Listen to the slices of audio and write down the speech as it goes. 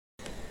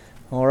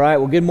All right,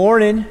 well, good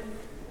morning.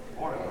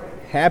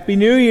 Happy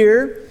New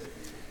Year.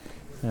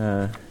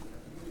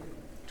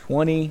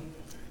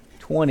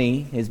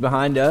 2020 is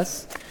behind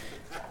us.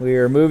 We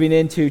are moving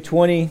into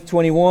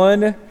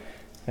 2021,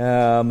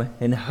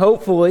 and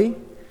hopefully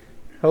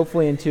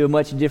into a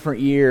much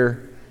different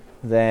year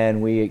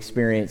than we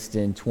experienced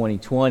in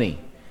 2020.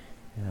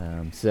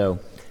 So,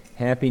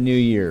 Happy New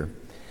Year.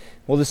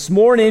 Well, this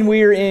morning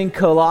we are in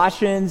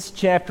Colossians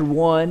chapter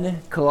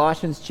 1.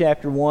 Colossians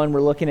chapter 1, we're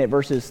looking at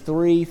verses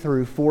 3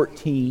 through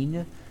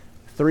 14.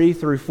 3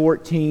 through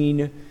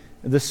 14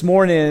 this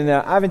morning.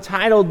 I've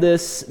entitled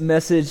this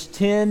message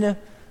 10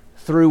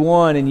 through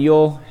 1, and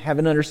you'll have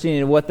an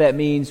understanding of what that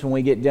means when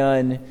we get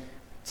done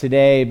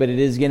today. But it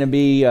is going to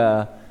be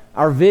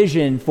our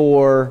vision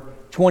for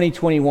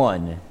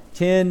 2021.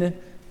 10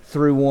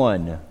 through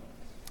 1.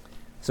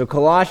 So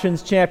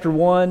Colossians chapter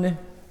 1,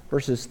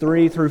 verses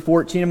 3 through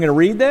 14. I'm going to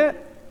read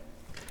that.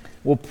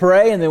 We'll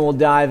pray, and then we'll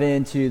dive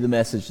into the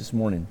message this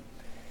morning.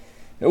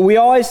 We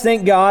always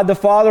thank God, the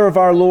Father of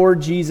our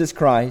Lord Jesus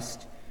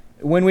Christ,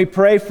 when we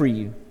pray for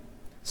you,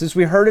 since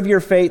we heard of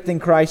your faith in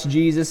Christ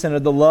Jesus and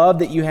of the love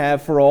that you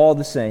have for all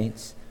the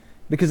saints,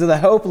 because of the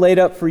hope laid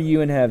up for you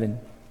in heaven.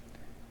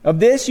 Of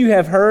this you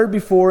have heard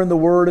before in the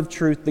word of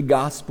truth, the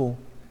gospel,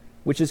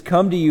 which has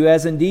come to you,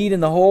 as indeed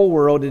in the whole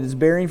world it is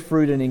bearing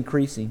fruit and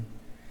increasing,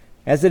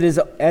 as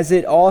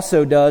it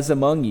also does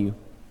among you,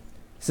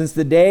 since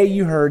the day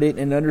you heard it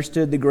and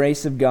understood the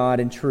grace of God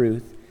in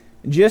truth,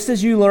 just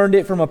as you learned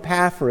it from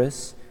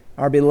Epaphras,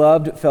 our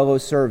beloved fellow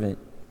servant.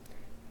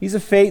 He's a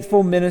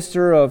faithful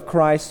minister of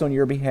Christ on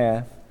your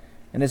behalf,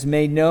 and has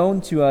made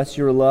known to us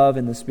your love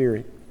in the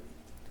Spirit.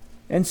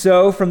 And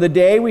so, from the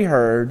day we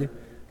heard,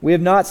 we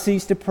have not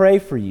ceased to pray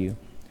for you,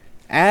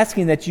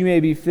 asking that you may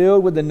be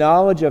filled with the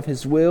knowledge of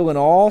His will and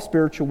all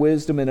spiritual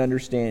wisdom and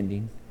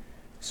understanding,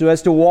 so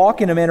as to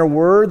walk in a manner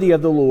worthy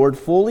of the Lord,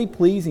 fully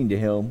pleasing to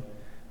Him,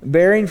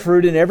 bearing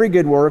fruit in every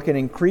good work and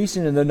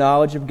increasing in the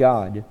knowledge of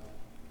God.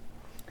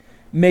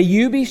 May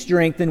you be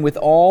strengthened with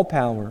all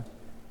power,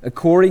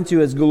 according to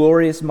His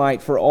glorious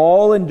might, for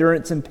all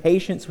endurance and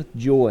patience with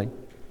joy,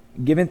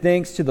 giving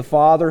thanks to the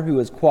Father who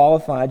has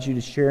qualified you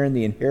to share in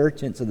the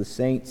inheritance of the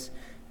saints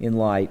in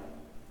light.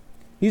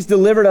 He's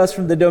delivered us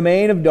from the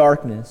domain of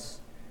darkness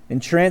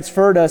and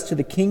transferred us to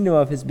the kingdom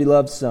of His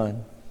beloved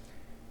Son,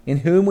 in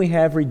whom we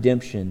have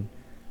redemption,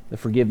 the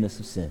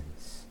forgiveness of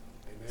sins.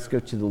 Amen. Let's go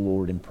to the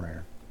Lord in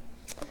prayer.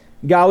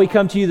 God, we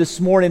come to you this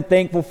morning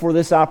thankful for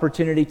this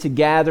opportunity to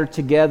gather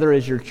together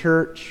as your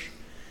church.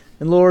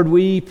 And Lord,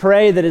 we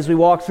pray that as we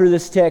walk through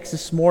this text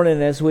this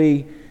morning, as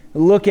we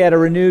look at a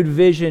renewed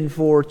vision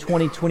for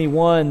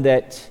 2021,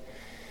 that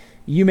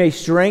you may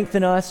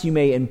strengthen us, you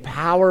may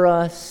empower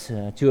us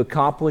to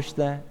accomplish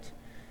that,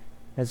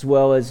 as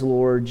well as,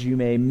 Lord, you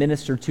may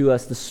minister to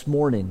us this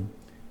morning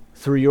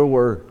through your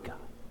word, God.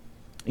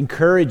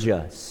 Encourage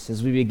us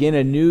as we begin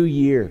a new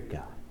year,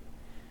 God.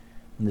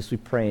 And this we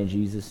pray in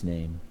Jesus'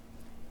 name.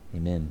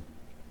 Amen.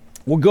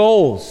 Well,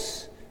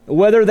 goals,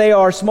 whether they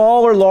are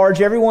small or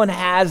large, everyone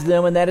has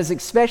them, and that is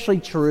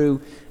especially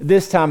true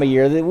this time of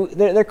year.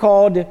 They're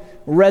called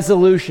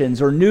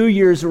resolutions or New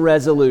Year's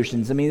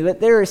resolutions. I mean,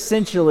 they're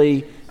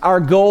essentially our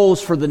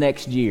goals for the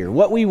next year,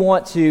 what we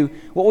want to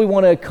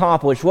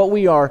accomplish, what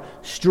we are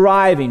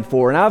striving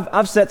for. And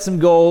I've set some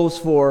goals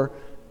for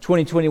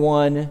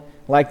 2021,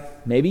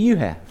 like maybe you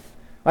have.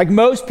 Like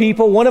most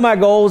people, one of my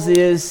goals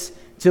is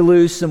to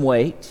lose some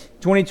weight.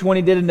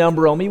 2020 did a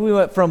number on me. We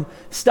went from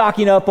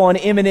stocking up on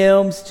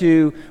M&Ms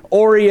to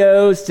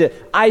Oreos to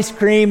ice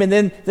cream, and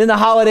then the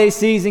holiday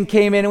season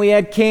came in and we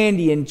had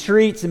candy and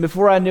treats, and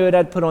before I knew it,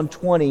 I'd put on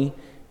 20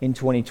 in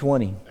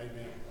 2020. Amen.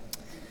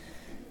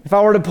 If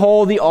I were to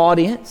poll the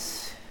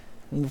audience,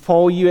 and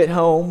poll you at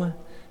home,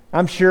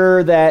 I'm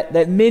sure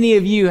that many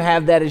of you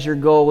have that as your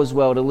goal as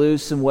well, to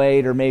lose some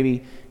weight or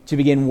maybe to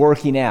begin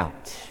working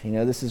out. You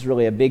know, this is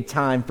really a big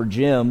time for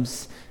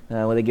gyms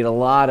where they get a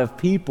lot of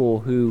people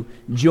who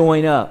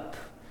join up.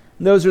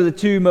 And those are the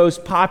two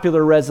most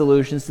popular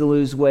resolutions, to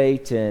lose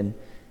weight and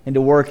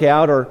to work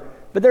out.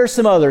 But there are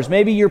some others.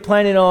 Maybe you're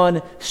planning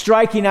on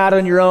striking out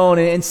on your own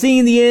and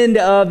seeing the end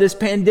of this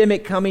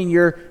pandemic coming.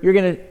 You're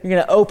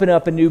gonna open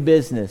up a new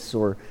business,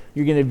 or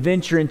you're gonna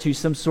venture into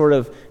some sort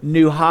of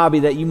new hobby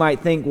that you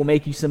might think will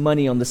make you some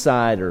money on the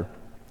side, or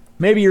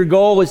maybe your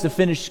goal is to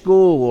finish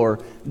school or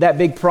that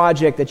big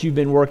project that you've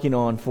been working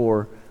on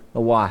for a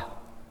while.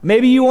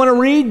 Maybe you want to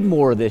read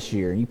more this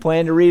year. You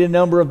plan to read a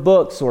number of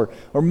books, or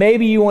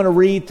maybe you want to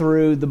read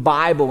through the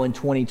Bible in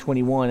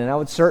 2021. And I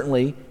would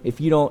certainly, if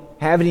you don't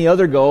have any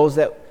other goals,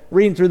 that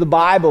reading through the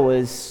Bible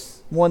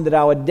is one that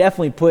I would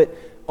definitely put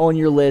on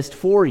your list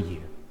for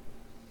you.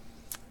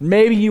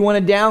 Maybe you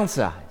want to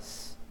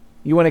downsize.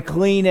 You want to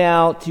clean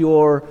out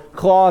your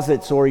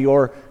closets or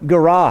your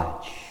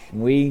garage.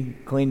 We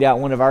cleaned out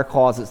one of our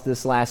closets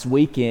this last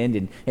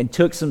weekend and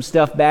took some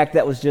stuff back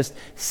that was just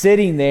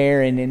sitting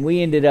there, and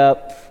we ended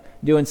up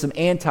doing some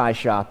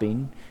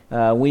anti-shopping.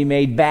 We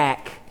made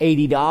back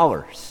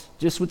 $80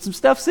 just with some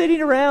stuff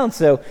sitting around.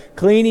 So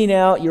cleaning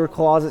out your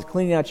closets,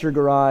 cleaning out your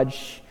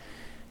garage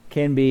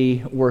can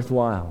be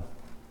worthwhile.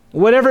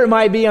 Whatever it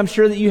might be, I'm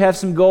sure that you have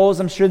some goals.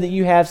 I'm sure that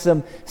you have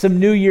some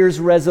New Year's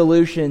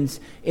resolutions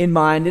in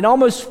mind. And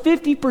almost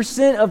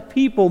 50% of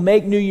people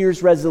make New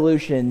Year's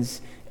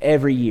resolutions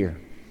every year.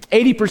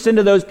 80%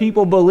 of those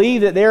people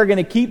believe that they're going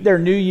to keep their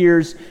New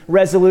Year's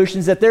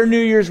resolutions, that their New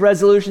Year's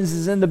resolutions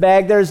is in the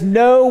bag. There's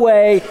no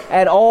way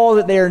at all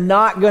that they are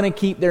not going to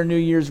keep their New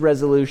Year's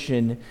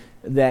resolution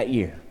that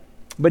year.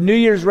 But New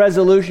Year's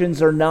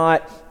resolutions are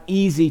not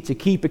easy to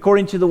keep.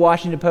 According to the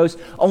Washington Post,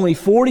 only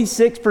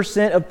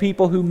 46% of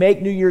people who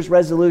make New Year's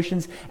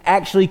resolutions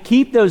actually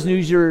keep those New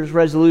Year's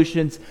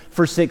resolutions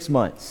for 6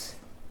 months.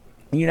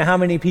 And you know how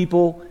many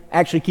people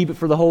actually keep it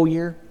for the whole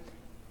year?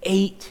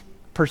 8%.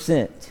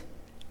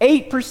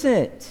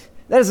 8%.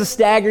 That is a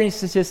staggering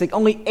statistic.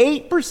 Only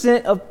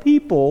 8% of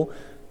people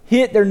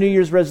hit their New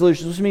Year's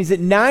resolutions, which means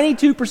that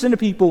 92% of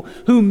people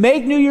who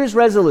make New Year's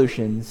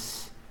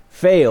resolutions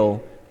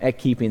fail at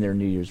keeping their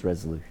New Year's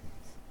resolutions.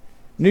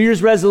 New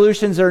Year's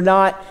resolutions are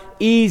not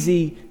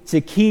easy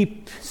to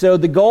keep, so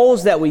the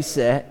goals that we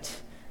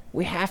set,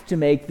 we have to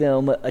make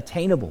them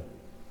attainable.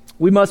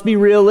 We must be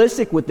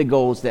realistic with the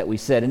goals that we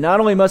set. And not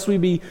only must we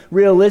be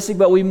realistic,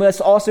 but we must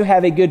also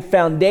have a good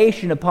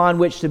foundation upon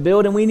which to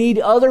build. And we need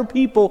other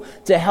people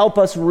to help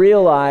us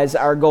realize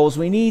our goals.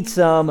 We need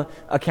some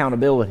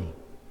accountability.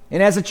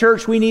 And as a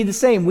church, we need the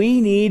same. We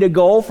need a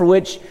goal for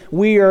which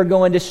we are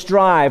going to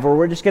strive, or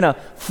we're just going to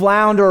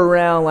flounder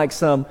around like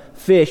some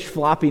fish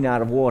flopping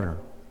out of water.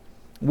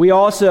 We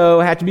also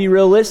have to be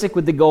realistic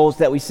with the goals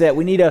that we set.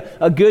 We need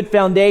a good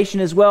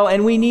foundation as well,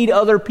 and we need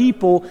other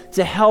people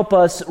to help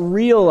us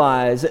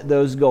realize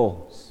those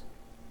goals.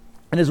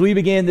 And as we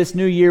begin this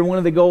new year, one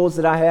of the goals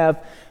that I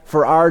have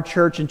for our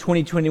church in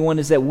 2021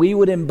 is that we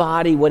would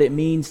embody what it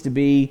means to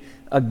be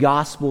a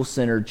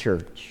gospel-centered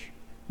church.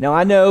 Now,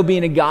 I know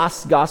being a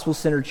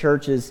gospel-centered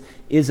church is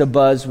a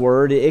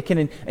buzzword. It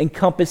can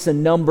encompass a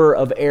number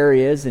of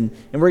areas, and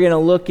we're not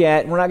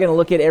going to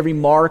look at every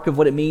mark of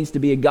what it means to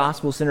be a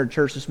gospel-centered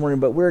church this morning,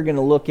 but we're going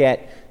to look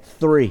at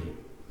 3.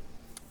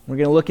 We're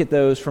going to look at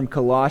those from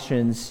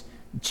Colossians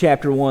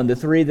chapter 1, the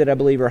 3 that I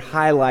believe are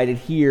highlighted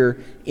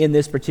here in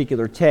this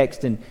particular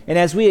text. And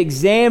as we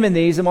examine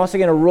these, I'm also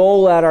going to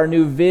roll out our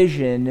new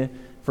vision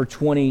for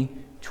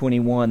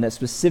 2021 that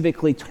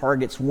specifically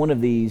targets one of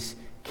these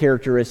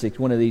characteristics,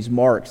 one of these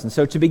marks. And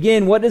so to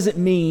begin, what does it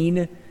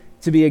mean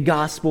to be a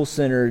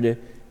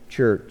gospel-centered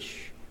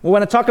church? Well,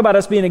 when I talk about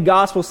us being a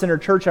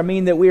gospel-centered church, I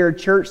mean that we are a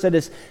church that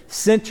is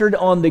centered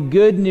on the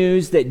good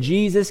news that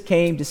Jesus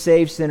came to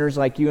save sinners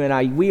like you and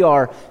I. We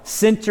are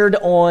centered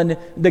on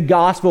the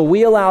gospel.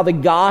 We allow the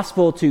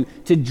gospel to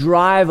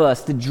drive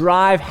us, to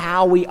drive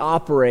how we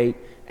operate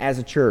as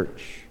a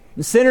church.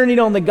 And centering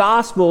on the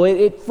gospel,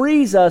 it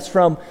frees us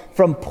from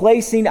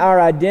placing our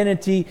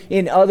identity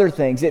in other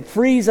things. It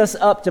frees us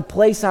up to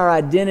place our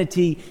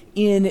identity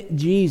in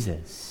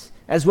Jesus,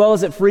 as well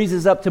as it frees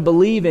us up to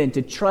believe in,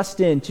 to trust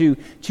in, to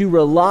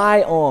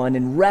rely on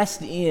and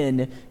rest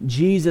in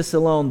Jesus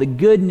alone. The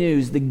good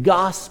news, the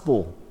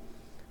gospel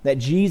that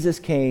Jesus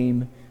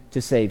came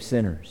to save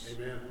sinners.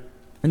 Amen.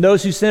 And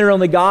those who center on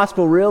the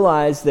gospel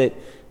realize that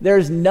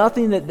there's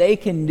nothing that they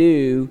can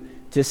do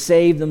to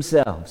save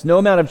themselves. No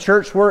amount of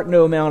church work,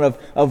 no amount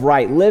of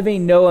right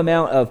living, no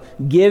amount of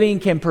giving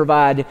can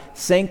provide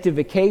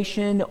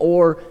sanctification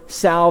or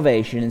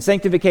salvation. And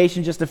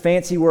sanctification is just a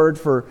fancy word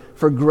for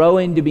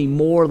growing to be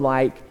more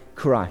like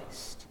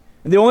Christ.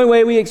 And the only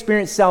way we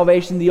experience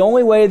salvation, the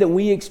only way that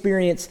we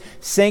experience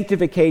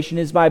sanctification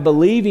is by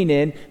believing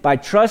in, by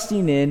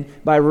trusting in,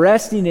 by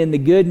resting in the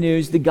good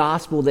news, the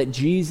gospel that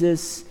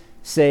Jesus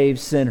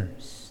saves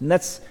sinners. And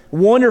that's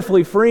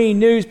wonderfully freeing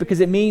news because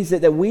it means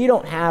that we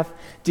don't have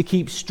to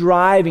keep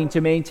striving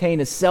to maintain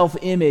a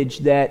self-image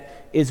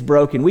that is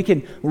broken. We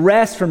can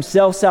rest from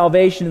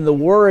self-salvation and the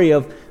worry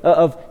of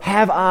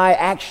have I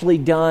actually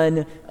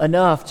done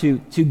enough to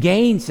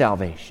gain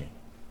salvation?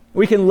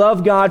 We can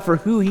love God for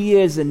who He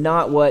is and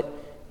not what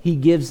He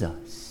gives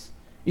us.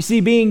 You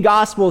see, being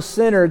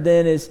gospel-centered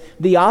then is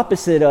the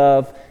opposite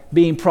of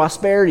being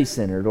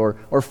prosperity-centered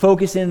or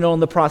focusing on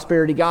the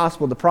prosperity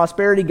gospel. The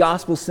prosperity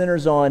gospel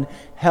centers on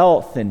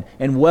health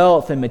and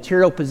wealth and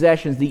material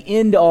possessions. The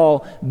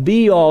end-all,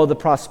 be-all, the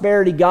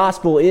prosperity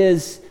gospel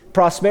is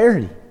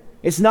prosperity.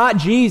 It's not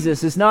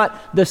Jesus. It's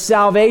not the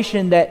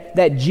salvation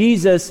that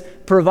Jesus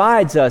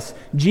provides us.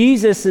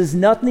 Jesus is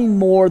nothing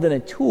more than a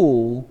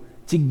tool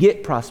to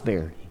get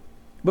prosperity.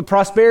 But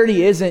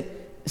prosperity isn't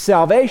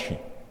salvation.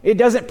 It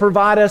doesn't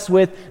provide us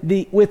with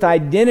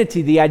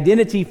identity, the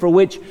identity for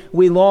which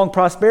we long.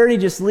 Prosperity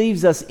just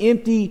leaves us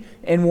empty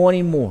and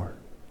wanting more.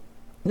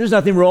 There's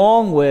nothing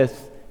wrong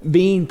with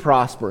being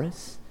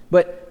prosperous,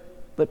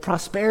 but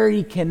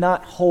prosperity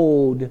cannot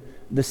hold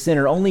the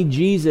sinner. Only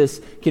Jesus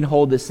can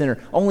hold the sinner.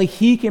 Only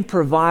He can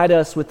provide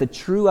us with a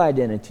true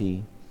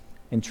identity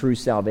and true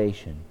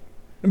salvation.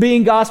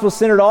 Being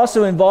gospel-centered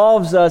also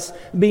involves us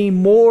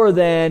being more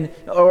than,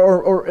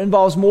 or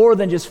involves more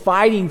than just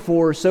fighting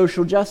for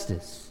social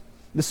justice.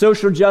 The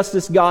social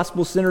justice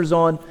gospel centers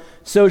on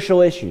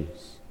social issues.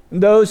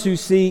 And those who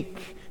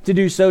seek to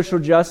do social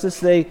justice,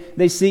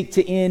 they seek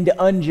to end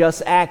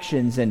unjust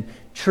actions and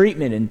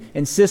treatment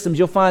and systems.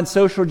 You'll find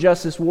social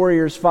justice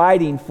warriors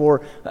fighting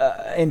for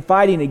and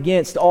fighting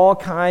against all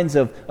kinds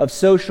of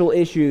social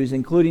issues,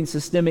 including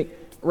systemic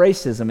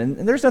racism.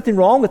 And there's nothing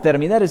wrong with that. I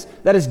mean, that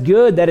is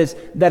good. That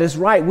is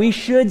right. We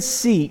should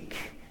seek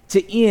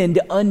to end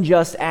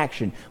unjust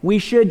action. We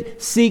should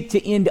seek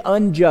to end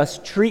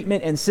unjust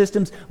treatment and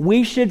systems.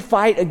 We should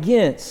fight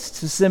against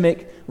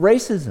systemic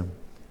racism.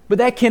 But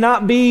that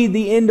cannot be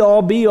the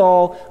end-all,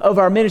 be-all of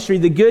our ministry.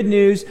 The good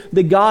news,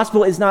 the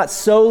gospel is not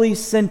solely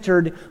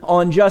centered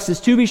on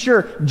justice. To be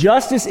sure,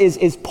 justice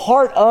is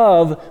part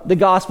of the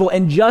gospel,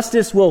 and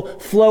justice will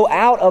flow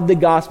out of the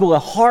gospel. A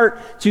heart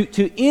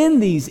to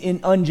end these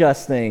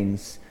unjust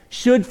things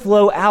should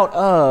flow out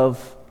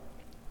of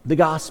the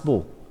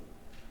gospel.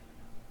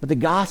 But the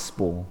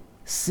gospel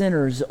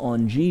centers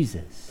on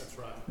Jesus. That's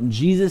right. And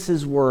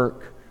Jesus'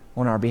 work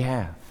on our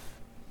behalf.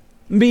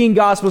 Being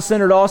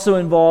gospel-centered also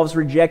involves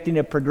rejecting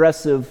a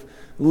progressive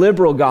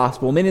liberal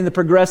gospel, meaning the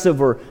progressive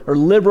or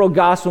liberal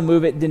gospel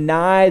movement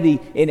deny the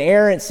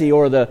inerrancy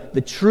or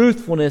the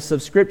truthfulness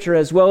of Scripture,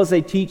 as well as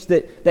they teach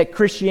that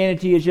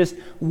Christianity is just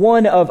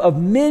one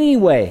of many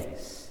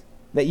ways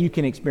that you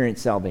can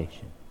experience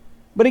salvation.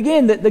 But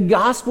again, the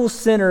gospel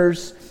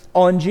centers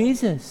on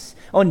Jesus.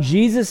 On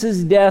Jesus'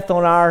 death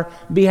on our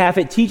behalf.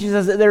 It teaches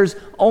us that there's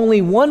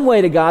only one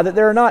way to God, that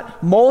there are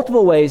not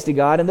multiple ways to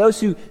God, and those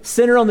who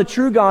center on the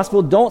true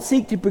gospel don't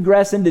seek to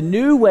progress into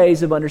new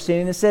ways of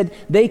understanding. Instead,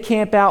 they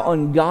camp out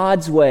on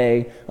God's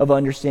way of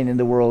understanding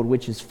the world,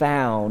 which is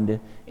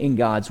found in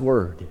God's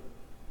Word.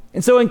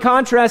 And so in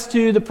contrast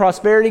to the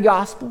prosperity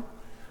gospel,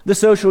 the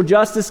social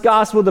justice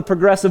gospel, the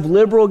progressive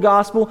liberal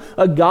gospel,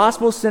 a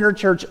gospel-centered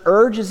church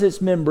urges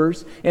its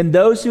members and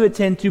those who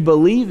attend to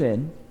believe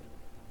in,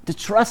 to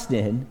trust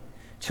in,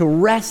 to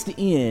rest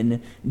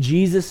in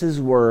Jesus'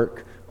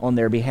 work on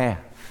their behalf,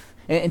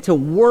 and to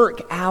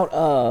work out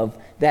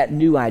of that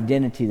new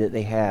identity that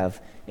they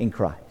have in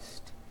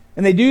Christ.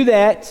 And they do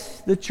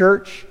that, the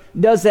church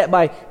does that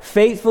by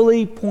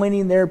faithfully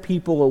pointing their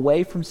people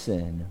away from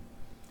sin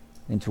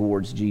and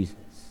towards Jesus.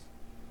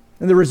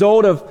 And the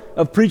result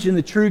of preaching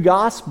the true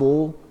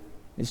gospel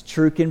is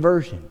true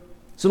conversion.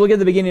 So look at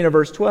the beginning of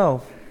verse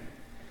 12.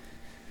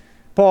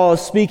 Paul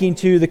is speaking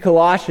to the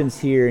Colossians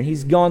here, and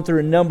he's gone through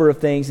a number of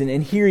things,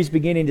 and here he's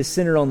beginning to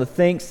center on the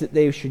thanks that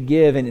they should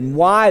give and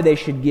why they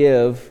should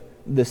give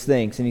this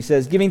thanks. And he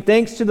says, giving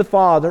thanks to the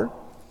Father,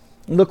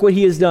 and look what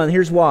he has done.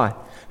 Here's why.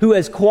 Who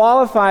has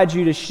qualified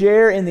you to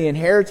share in the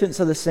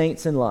inheritance of the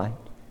saints in light.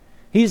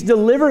 He's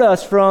delivered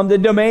us from the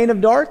domain of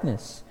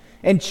darkness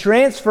and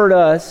transferred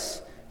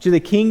us to the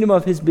kingdom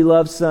of his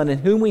beloved Son, in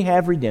whom we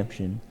have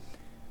redemption,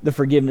 the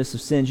forgiveness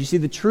of sins. You see,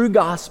 the true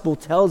gospel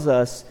tells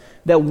us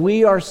that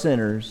we are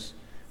sinners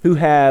who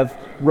have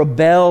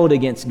rebelled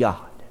against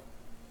God.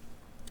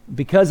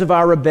 Because of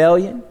our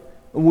rebellion,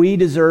 we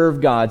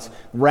deserve God's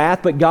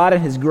wrath, but God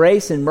in his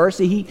grace and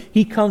mercy,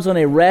 he comes on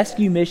a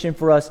rescue mission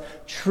for us,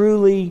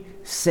 truly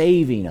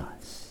saving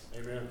us.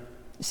 Amen.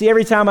 See,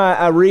 every time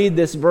I read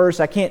this verse,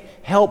 I can't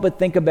help but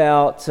think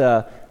about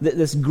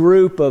this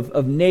group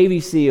of Navy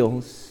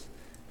SEALs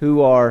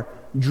who are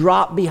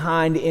dropped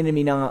behind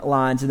enemy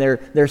lines, and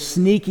they're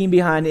sneaking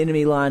behind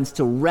enemy lines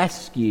to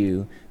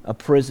rescue a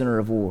prisoner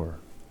of war.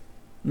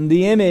 And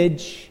the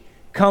image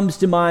comes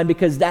to mind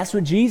because that's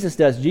what Jesus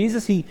does.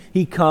 Jesus,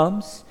 he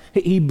comes,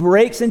 he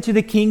breaks into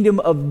the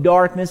kingdom of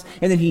darkness,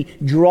 and then he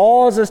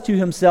draws us to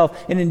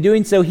himself. And in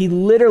doing so, he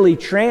literally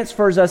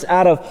transfers us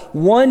out of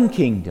one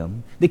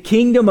kingdom, the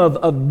kingdom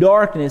of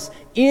darkness,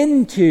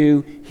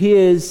 into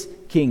his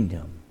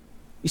kingdom.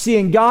 You see,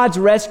 in God's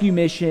rescue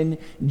mission,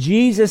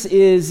 Jesus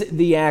is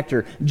the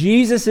actor.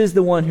 Jesus is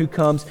the one who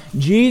comes.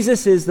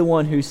 Jesus is the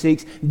one who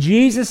seeks.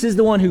 Jesus is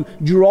the one who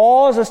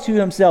draws us to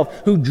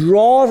himself, who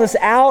draws us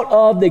out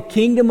of the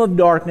kingdom of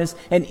darkness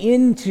and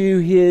into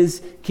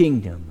his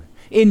kingdom.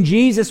 In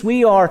Jesus,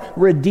 we are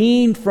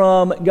redeemed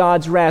from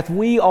God's wrath.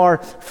 We are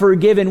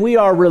forgiven. We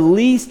are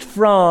released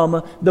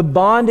from the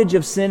bondage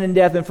of sin and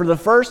death. And for the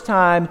first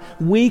time,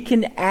 we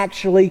can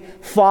actually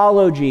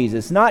follow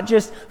Jesus. Not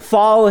just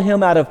follow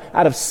him out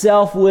of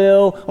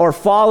self-will, or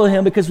follow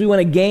him because we want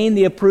to gain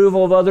the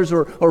approval of others,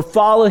 or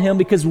follow him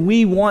because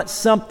we want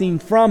something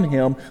from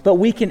him. But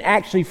we can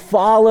actually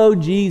follow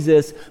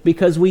Jesus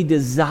because we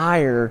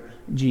desire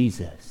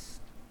Jesus.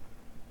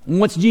 And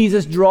once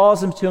Jesus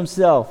draws them to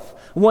himself,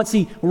 once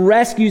he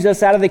rescues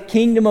us out of the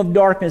kingdom of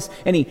darkness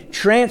and he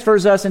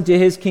transfers us into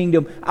his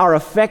kingdom, our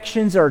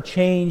affections are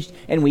changed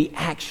and we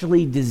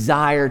actually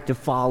desire to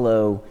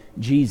follow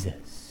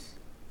Jesus.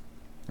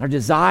 Our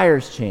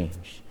desires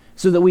change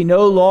so that we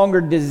no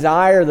longer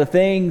desire the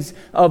things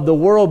of the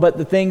world but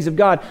the things of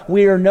God.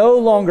 We are no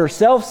longer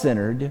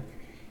self-centered,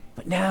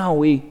 but now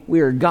we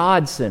are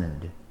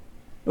God-centered.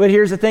 But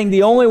here's the thing,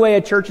 the only way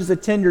a church's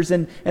attenders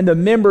and the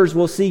members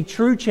will see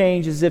true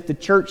change is if the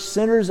church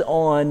centers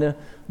on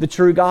the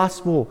true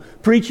gospel,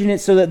 preaching it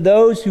so that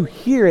those who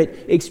hear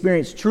it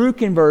experience true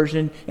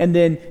conversion and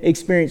then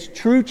experience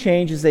true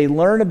change as they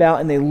learn about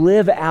and they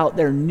live out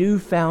their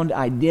newfound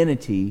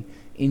identity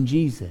in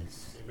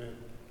Jesus. Amen.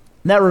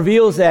 And that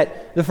reveals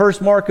that the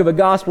first mark of a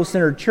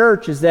gospel-centered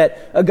church is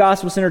that a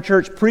gospel-centered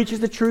church preaches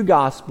the true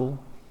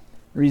gospel,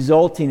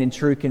 resulting in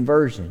true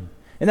conversion.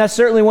 And that's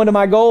certainly one of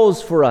my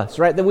goals for us,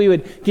 right? That we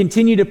would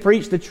continue to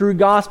preach the true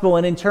gospel,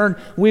 and in turn,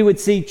 we would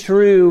see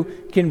true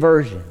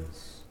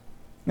conversions.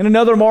 And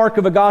another mark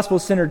of a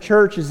gospel-centered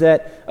church is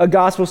that a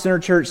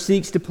gospel-centered church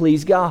seeks to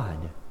please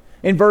God.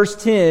 In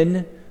verse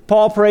 10,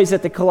 Paul prays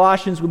that the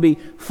Colossians would be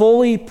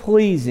fully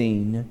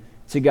pleasing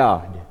to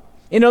God.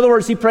 In other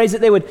words, he prays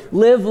that they would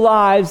live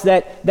lives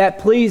that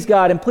please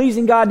God. And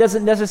pleasing God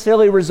doesn't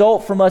necessarily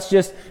result from us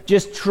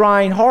just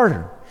trying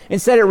harder.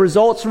 Instead, it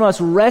results from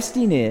us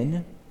resting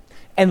in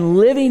and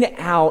living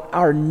out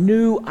our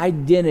new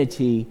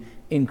identity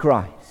in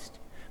Christ.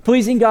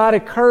 Pleasing God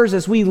occurs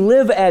as we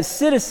live as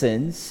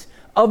citizens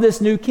of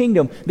this new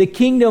kingdom, the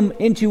kingdom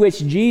into which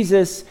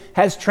Jesus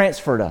has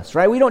transferred us,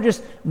 right? We don't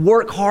just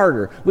work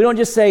harder. We don't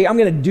just say, I'm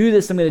going to do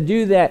this, I'm going to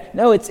do that.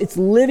 No, it's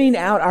living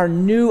out our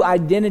new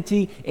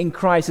identity in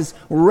Christ. It's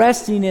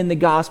resting in the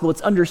gospel.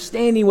 It's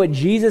understanding what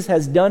Jesus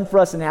has done for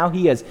us and how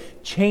he has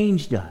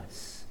changed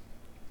us.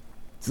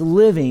 It's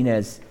living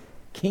as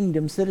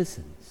kingdom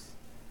citizens.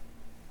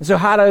 And so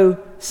how do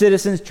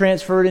citizens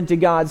transferred into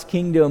God's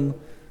kingdom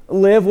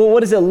live? Well,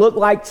 what does it look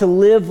like to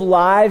live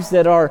lives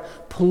that are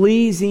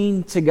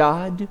pleasing to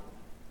God?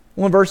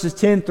 Well, in verses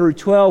 10 through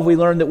 12, we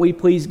learn that we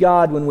please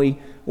God when we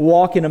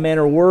walk in a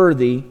manner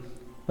worthy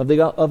of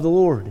the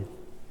Lord.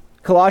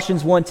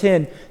 Colossians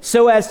 1:10,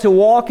 so as to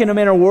walk in a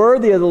manner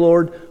worthy of the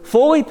Lord,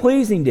 fully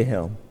pleasing to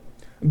him,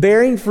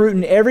 bearing fruit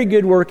in every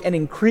good work and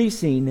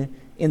increasing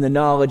in the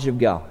knowledge of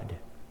God.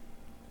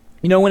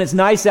 You know, when it's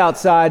nice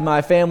outside,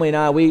 my family and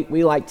I,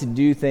 we like to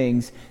do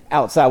things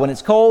outside. When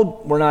it's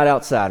cold, we're not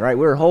outside, right?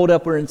 We're holed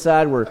up, we're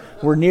inside,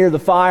 we're near the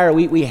fire.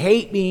 We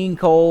hate being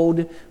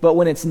cold, but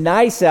when it's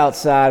nice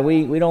outside,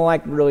 we don't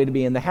like really to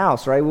be in the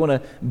house, right? We want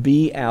to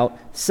be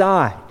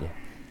outside.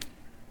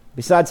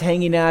 Besides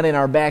hanging out in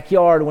our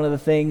backyard, one of the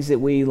things that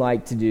we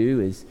like to do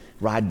is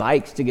ride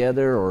bikes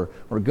together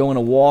or go on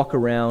a walk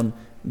around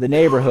the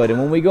neighborhood. And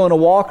when we go on a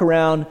walk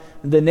around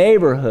the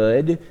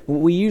neighborhood,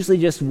 we usually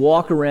just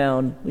walk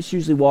around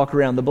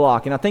the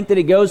block. And I think that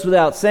it goes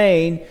without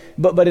saying,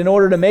 but in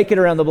order to make it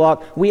around the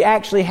block, we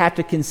actually have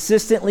to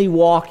consistently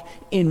walk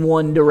in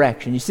one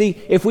direction. You see,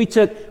 if we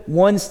took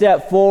one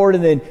step forward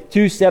and then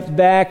two steps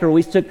back, or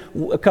we took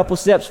a couple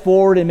steps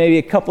forward and maybe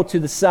a couple to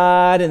the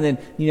side and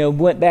then,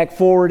 went back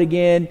forward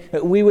again,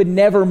 we would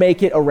never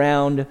make it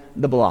around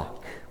the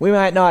block. We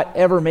might not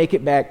ever make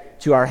it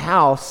back to our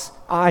house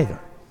either.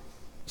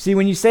 See,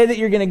 when you say that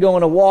you're going to go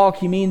on a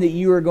walk, you mean that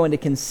you are going to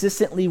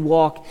consistently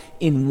walk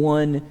in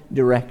one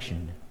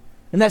direction.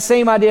 And that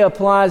same idea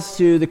applies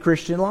to the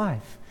Christian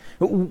life.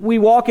 We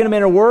walk in a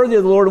manner worthy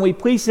of the Lord, and we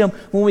please him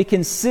when we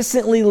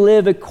consistently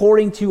live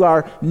according to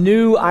our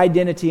new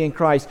identity in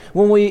Christ.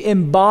 When we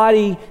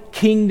embody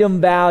kingdom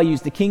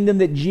values, the kingdom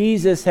that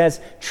Jesus has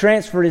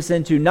transferred us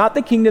into, not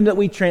the kingdom that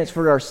we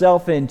transferred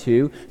ourselves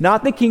into,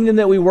 not the kingdom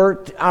that we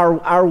worked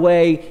our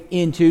way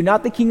into,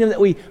 not the kingdom that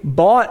we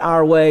bought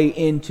our way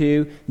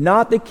into,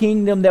 not the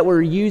kingdom that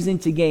we're using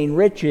to gain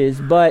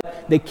riches,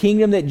 but the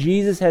kingdom that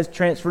Jesus has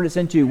transferred us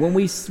into. When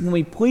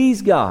we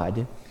please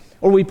God,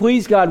 or we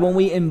please God when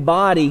we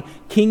embody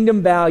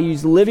kingdom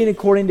values, living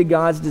according to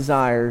God's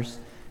desires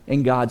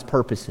and God's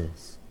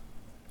purposes.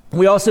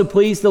 We also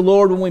please the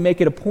Lord when we make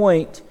it a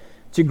point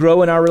to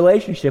grow in our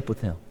relationship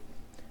with him.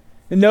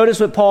 And notice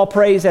what Paul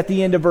prays at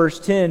the end of verse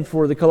 10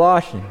 for the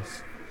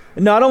Colossians.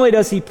 And not only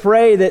does he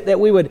pray that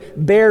we would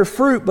bear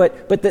fruit,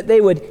 but that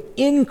they would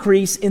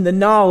increase in the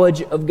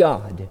knowledge of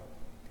God.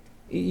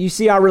 You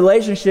see, our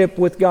relationship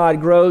with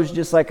God grows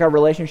just like our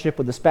relationship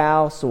with a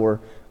spouse or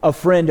a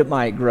friend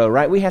might grow,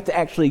 right? We have to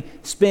actually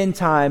spend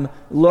time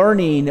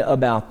learning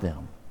about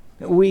them.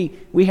 We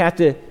have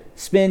to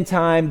spend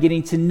time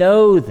getting to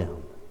know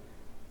them.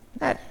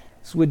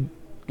 That's with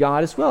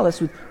God as well. That's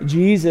with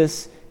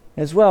Jesus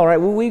as well, right?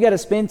 We've got to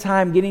spend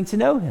time getting to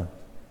know him.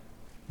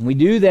 And we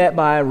do that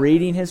by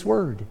reading his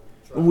word.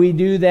 We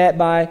do that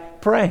by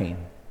praying.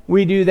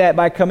 We do that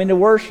by coming to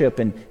worship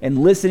and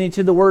listening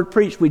to the word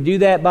preached. We do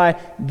that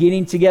by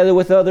getting together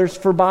with others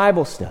for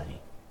Bible study.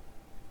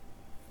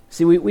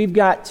 See, we've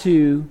got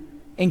to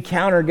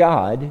encounter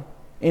God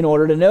in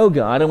order to know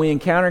God, and we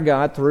encounter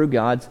God through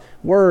God's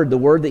word, the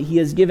word that he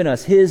has given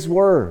us, his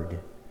word.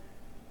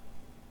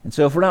 And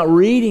so if we're not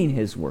reading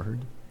his word,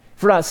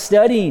 if we're not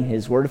studying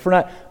his word, if we're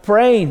not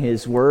praying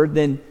his word,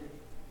 then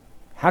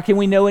how can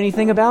we know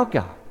anything about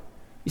God?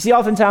 You see,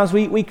 oftentimes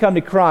we come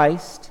to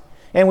Christ,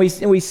 and we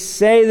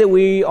say that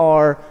we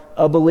are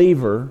a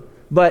believer,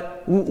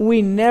 but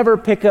we never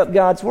pick up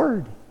God's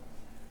word.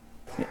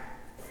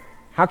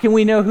 How can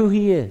we know who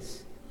he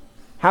is?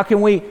 How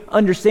can we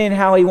understand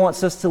how he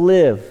wants us to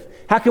live?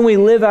 How can we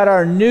live out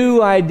our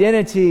new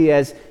identity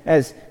as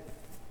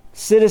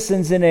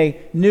citizens in a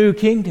new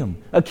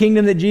kingdom, a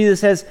kingdom that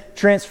Jesus has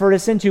transferred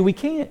us into? We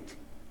can't,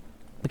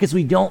 because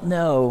we don't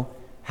know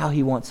how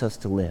he wants us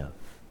to live.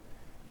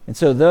 And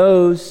so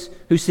those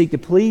who seek to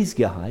please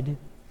God,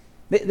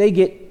 they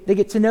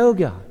get to know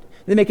God.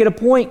 They make it a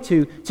point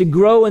to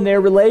grow in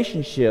their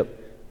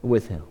relationship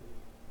with Him.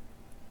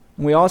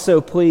 And we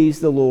also please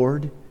the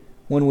Lord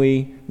when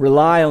we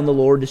rely on the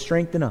Lord to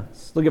strengthen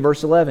us. Look at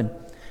verse 11.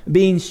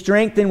 Being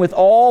strengthened with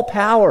all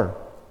power,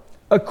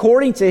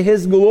 according to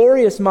His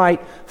glorious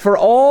might, for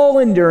all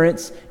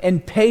endurance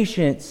and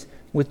patience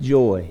with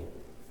joy.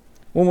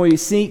 When we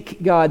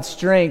seek God's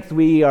strength,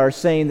 we are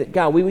saying that,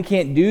 God, we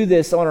can't do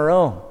this on our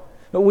own.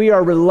 But we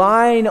are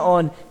relying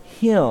on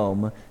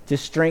Him to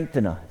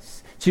strengthen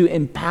us, to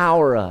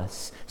empower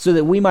us, so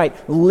that we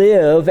might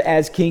live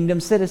as kingdom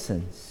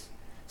citizens,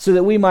 so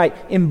that we might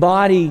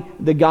embody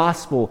the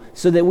gospel,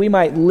 so that we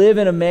might live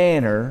in a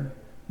manner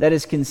that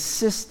is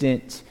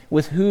consistent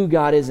with who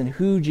God is and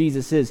who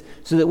Jesus is,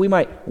 so that we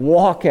might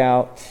walk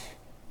out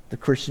the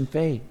Christian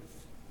faith.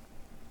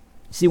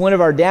 See, one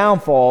of our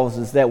downfalls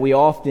is that we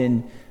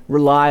often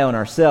rely on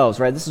ourselves,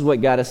 right? This is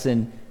what got us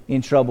in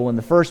trouble in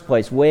the first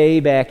place, way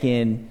back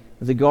in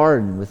the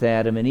garden with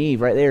Adam and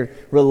Eve, right? They're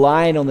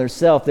relying on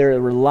themselves. They're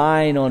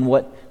relying on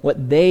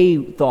what they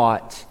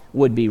thought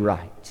would be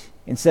right,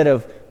 instead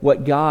of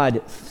what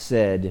God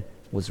said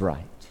was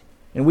right.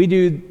 And we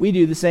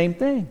do the same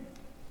thing.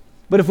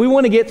 But if we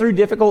want to get through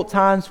difficult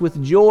times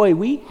with joy,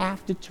 we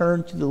have to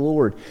turn to the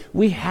Lord.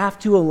 We have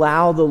to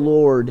allow the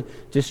Lord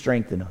to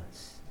strengthen us.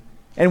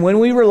 And when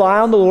we rely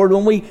on the Lord,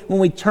 when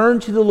we turn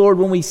to the Lord,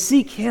 when we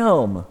seek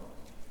Him,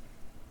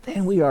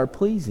 then we are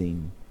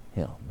pleasing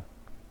Him.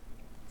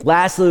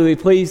 Lastly, we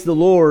please the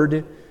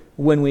Lord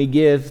when we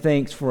give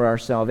thanks for our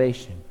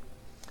salvation.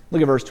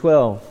 Look at verse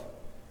 12.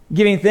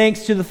 Giving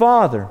thanks to the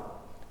Father,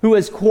 who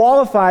has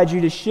qualified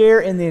you to share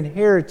in the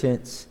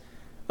inheritance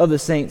of the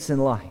saints in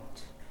light.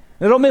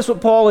 Now, don't miss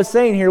what Paul is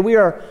saying here.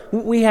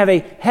 We have a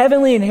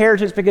heavenly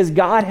inheritance because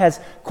God has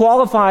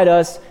qualified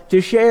us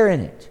to share in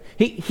it.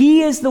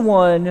 He is the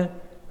one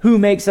who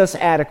makes us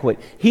adequate.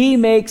 He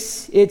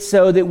makes it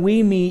so that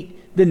we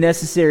meet the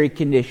necessary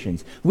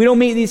conditions. We don't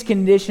meet these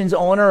conditions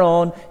on our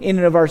own, in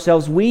and of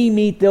ourselves. We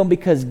meet them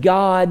because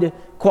God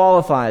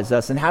qualifies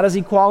us. And how does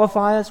He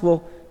qualify us?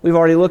 Well, we've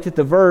already looked at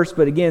the verse,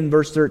 but again,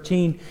 verse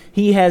 13,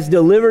 He has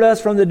delivered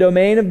us from the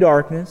domain of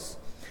darkness,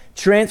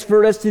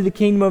 transferred us to the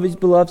kingdom of His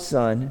beloved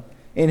Son,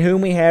 in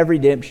whom we have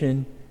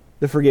redemption,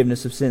 the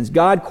forgiveness of sins.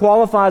 God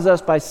qualifies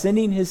us by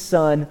sending His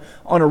Son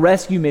on a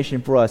rescue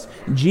mission for us.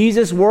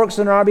 Jesus works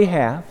on our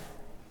behalf,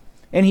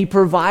 and He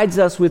provides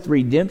us with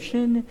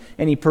redemption,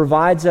 and He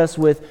provides us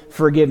with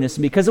forgiveness.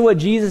 And because of what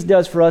Jesus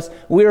does for us,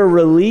 we are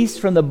released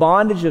from the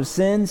bondage of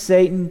sin,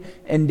 Satan,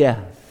 and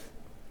death.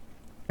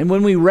 And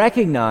when we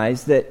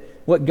recognize that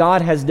what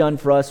God has done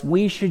for us,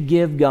 we should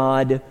give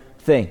God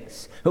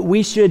thanks. But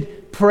we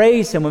should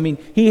praise Him. I mean,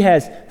 He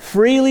has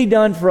freely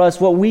done for us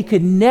what we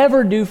could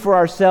never do for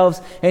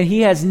ourselves, and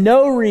He has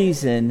no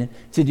reason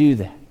to do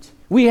that.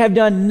 We have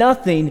done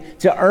nothing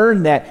to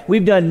earn that.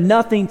 We've done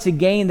nothing to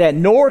gain that,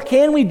 nor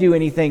can we do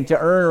anything to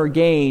earn or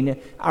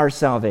gain our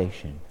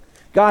salvation.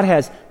 God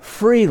has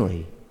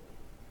freely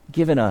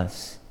given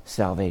us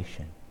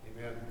salvation.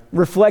 Amen.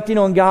 Reflecting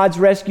on God's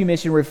rescue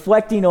mission,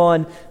 reflecting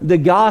on the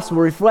gospel,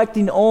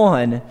 reflecting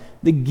on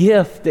the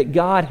gift that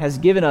God has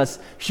given us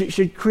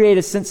should create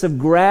a sense of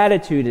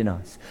gratitude in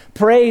us.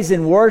 Praise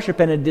and worship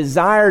and a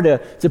desire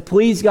to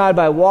please God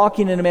by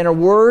walking in a manner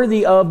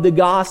worthy of the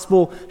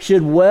gospel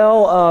should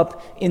well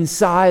up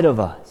inside of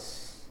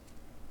us.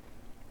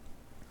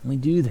 When we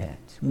do that,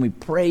 when we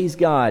praise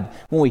God,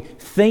 when we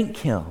thank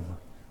Him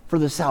for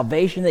the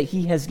salvation that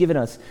He has given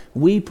us,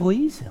 we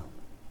please Him.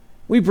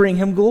 We bring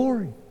Him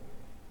glory.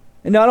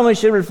 And not only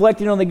should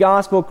reflecting on the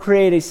gospel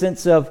create a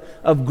sense of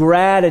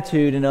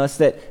gratitude in us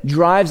that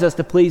drives us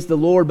to please the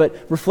Lord, but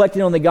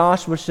reflecting on the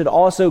gospel should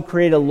also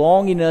create a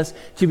longing in us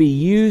to be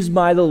used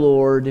by the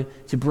Lord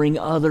to bring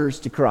others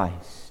to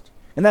Christ.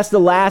 And that's the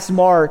last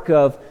mark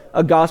of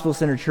a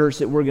gospel-centered church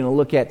that we're going to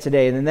look at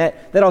today. And then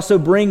that also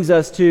brings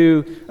us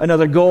to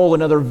another goal,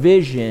 another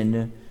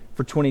vision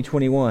for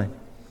 2021.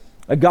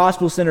 A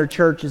gospel-centered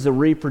church is a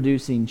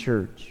reproducing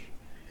church.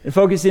 And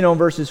focusing on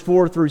verses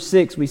 4 through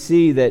 6, we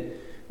see that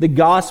the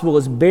gospel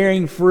is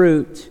bearing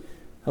fruit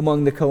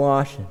among the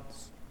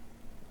Colossians.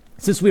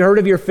 Since we heard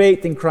of your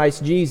faith in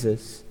Christ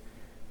Jesus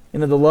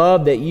and of the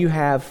love that you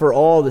have for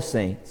all the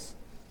saints,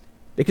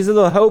 because of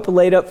the hope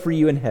laid up for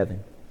you in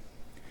heaven.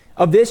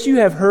 Of this you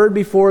have heard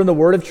before in the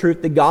word of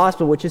truth, the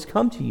gospel which has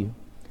come to you.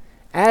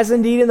 As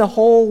indeed in the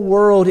whole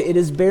world it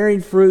is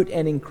bearing fruit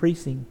and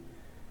increasing,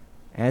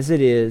 as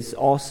it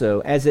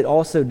also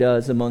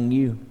does among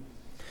you.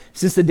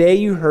 Since the day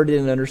you heard it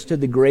and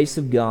understood the grace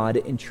of God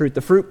in truth.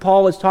 The fruit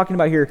Paul is talking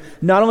about here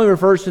not only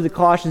refers to the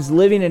Colossians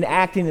living and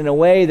acting in a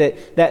way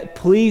that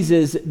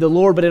pleases the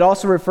Lord, but it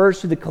also refers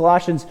to the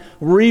Colossians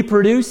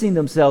reproducing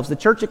themselves. The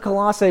church at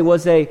Colossae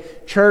was a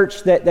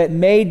church that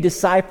made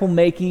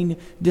disciple-making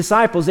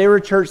disciples. They were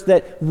a church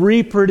that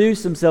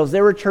reproduced themselves.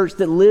 They were a church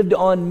that lived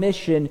on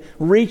mission,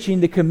 reaching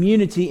the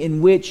community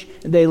in which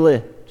they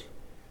lived.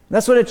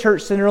 That's what a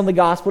church centered on the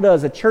gospel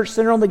does. A church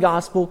centered on the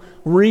gospel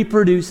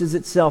reproduces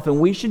itself, and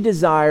we should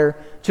desire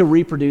to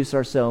reproduce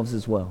ourselves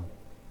as well.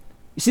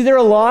 You see, there are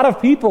a lot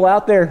of people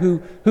out there who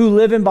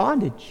live in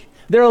bondage.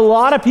 There are a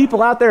lot of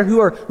people out there who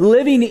are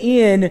living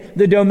in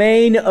the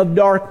domain of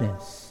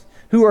darkness,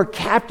 who are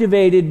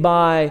captivated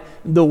by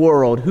the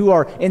world, who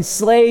are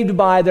enslaved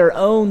by their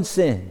own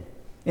sin.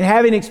 And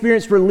having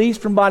experienced release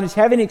from bondage,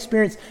 having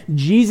experienced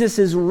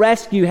Jesus'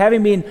 rescue,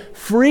 having been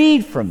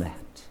freed from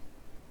that,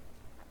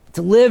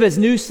 to live as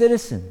new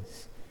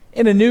citizens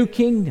in a new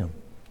kingdom,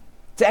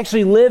 to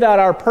actually live out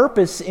our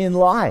purpose in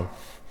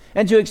life,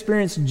 and to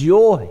experience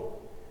joy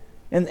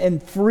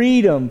and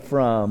freedom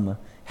from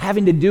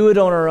having to do it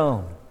on our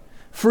own.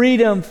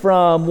 Freedom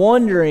from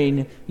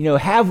wondering,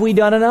 have we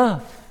done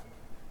enough?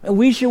 And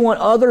we should want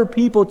other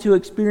people to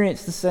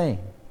experience the same.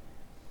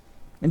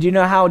 And do you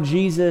know how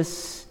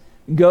Jesus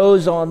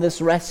goes on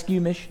this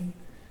rescue mission?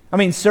 I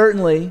mean,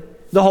 certainly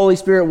the Holy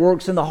Spirit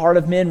works in the heart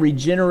of men,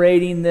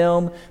 regenerating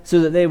them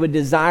so that they would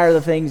desire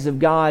the things of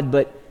God,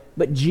 but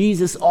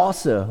Jesus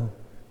also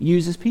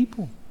uses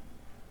people.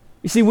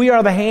 You see, we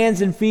are the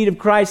hands and feet of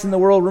Christ in the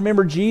world.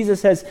 Remember,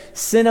 Jesus has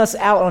sent us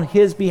out on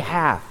His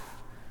behalf.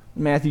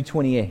 Matthew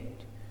 28.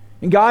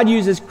 And God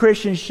uses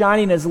Christians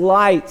shining as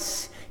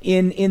lights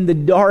in the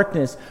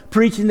darkness,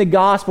 preaching the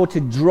gospel to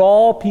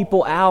draw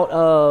people out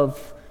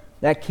of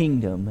that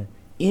kingdom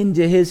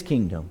into His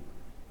kingdom.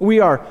 We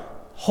are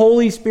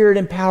Holy Spirit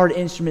empowered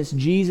instruments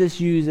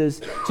Jesus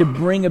uses to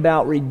bring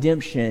about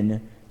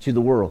redemption to the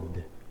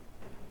world.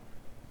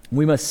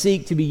 We must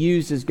seek to be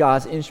used as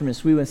God's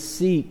instruments. We must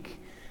seek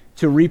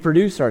to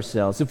reproduce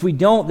ourselves. If we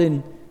don't,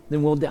 then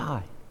we'll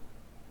die.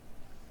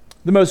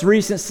 The most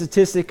recent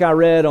statistic I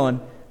read on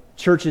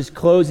churches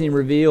closing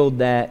revealed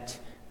that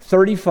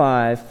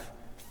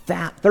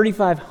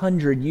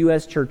 3,500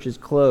 U.S. churches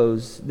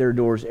close their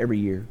doors every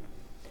year.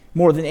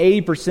 More than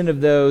 80% of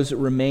those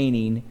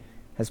remaining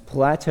has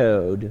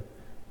plateaued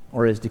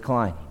or is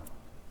declining.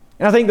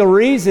 And I think the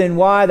reason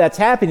why that's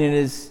happening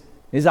is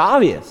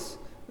obvious.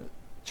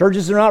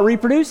 Churches are not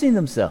reproducing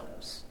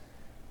themselves.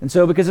 And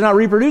so because they're not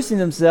reproducing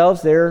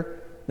themselves, they're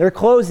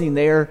closing,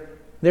 they're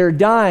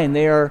dying,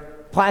 they are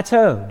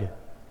plateaued.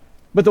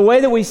 But the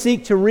way that we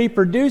seek to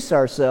reproduce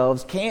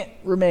ourselves can't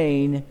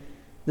remain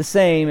the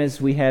same as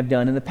we have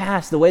done in the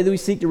past. The way that we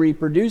seek to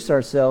reproduce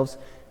ourselves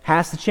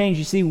has to change.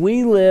 You see,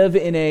 we live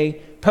in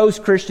a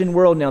post-Christian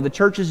world now. The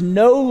church is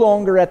no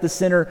longer at the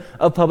center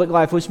of public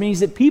life, which means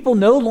that people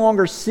no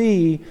longer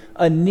see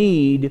a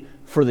need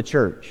for the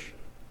church.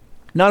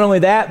 Not only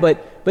that, but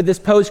this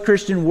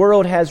post-Christian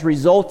world has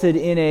resulted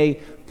in a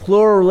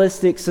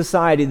pluralistic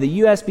society. The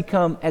U.S.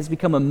 has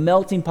become a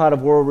melting pot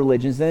of world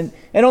religions. And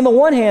on the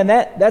one hand,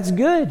 that's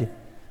good,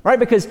 right?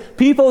 Because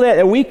people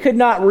that we could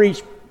not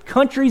reach,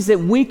 countries that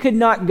we could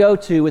not go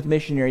to with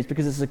missionaries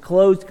because it's a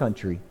closed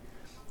country.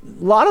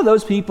 A lot of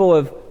those people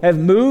have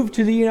moved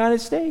to the United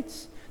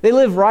States. They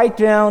live right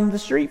down the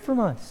street from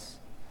us.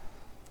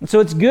 And so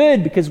it's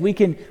good because we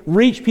can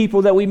reach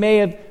people that we may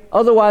have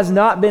otherwise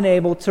not been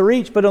able to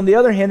reach. But on the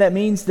other hand, that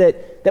means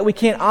that we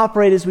can't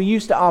operate as we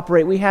used to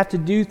operate. We have to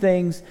do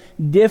things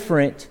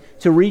different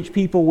to reach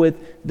people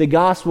with the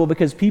gospel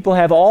because people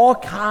have all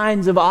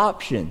kinds of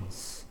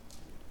options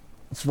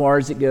as far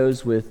as it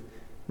goes with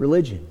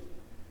religion.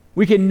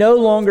 We can no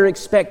longer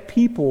expect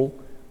people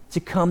to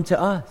come to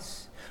us.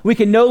 We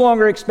can no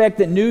longer expect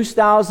that new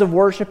styles of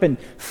worship and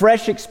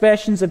fresh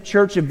expressions of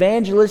church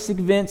evangelistic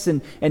events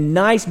and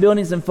nice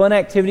buildings and fun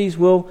activities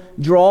will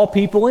draw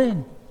people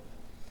in.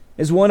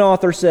 As one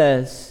author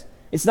says,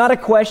 it's not a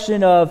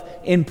question of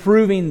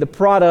improving the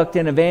product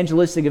and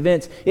evangelistic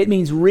events. It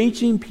means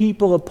reaching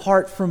people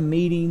apart from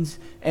meetings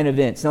and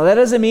events. Now, that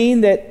doesn't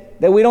mean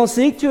that we don't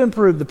seek to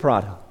improve the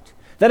product.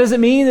 That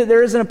doesn't mean that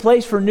there isn't a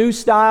place for new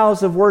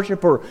styles of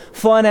worship or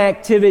fun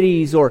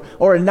activities or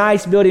a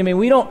nice building. I mean,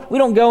 we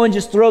don't go and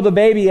just throw the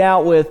baby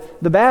out with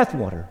the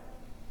bathwater.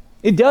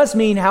 It does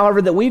mean, however,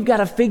 that we've got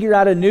to figure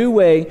out a new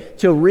way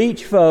to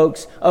reach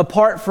folks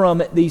apart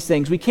from these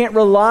things. We can't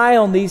rely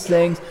on these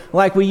things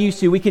like we used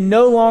to. We can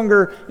no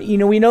longer,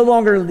 we no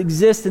longer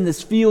exist in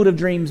this Field of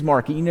Dreams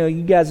market.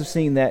 You guys have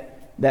seen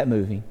that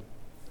movie.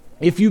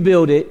 If you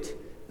build it,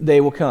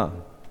 they will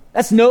come.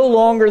 That's no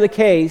longer the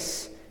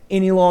case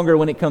any longer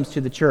when it comes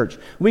to the church.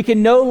 We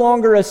can no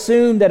longer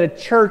assume that a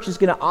church is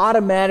going to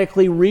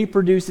automatically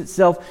reproduce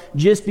itself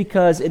just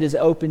because it has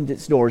opened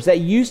its doors. That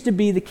used to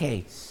be the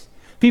case.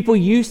 People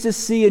used to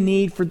see a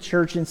need for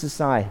church in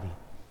society.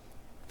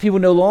 People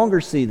no longer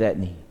see that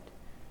need.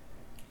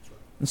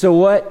 And so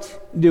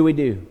what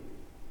do?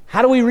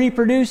 How do we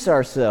reproduce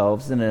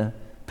ourselves in a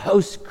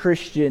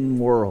post-Christian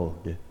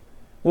world?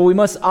 Well, we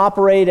must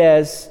operate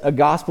as a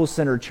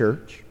gospel-centered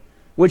church,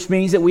 which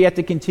means that we have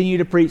to continue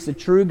to preach the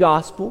true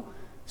gospel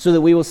so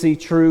that we will see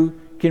true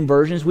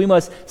conversions. We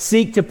must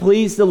seek to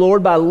please the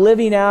Lord by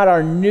living out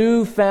our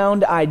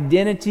newfound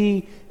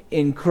identity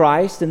in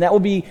Christ, and that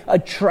will be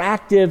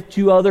attractive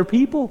to other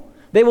people.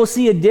 They will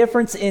see a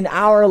difference in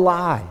our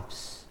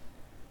lives.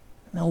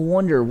 And they'll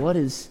wonder, what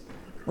is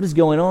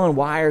going on?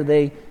 Why are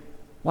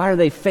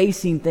they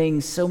facing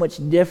things so much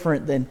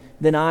different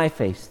than I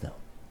face them?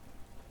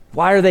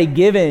 Why are they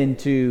given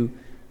to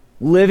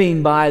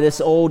living by this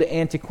old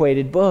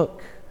antiquated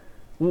book?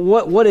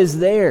 What is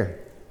there?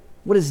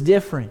 What is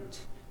different?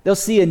 They'll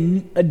see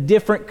a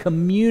different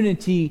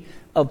community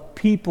of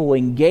people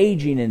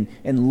engaging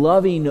and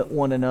loving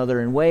one another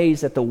in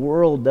ways that the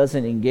world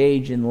doesn't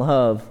engage and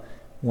love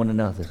one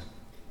another.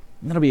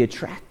 And that'll be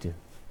attractive.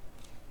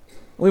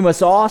 We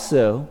must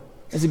also,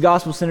 as a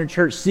gospel-centered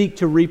church, seek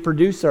to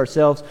reproduce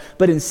ourselves.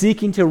 But in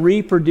seeking to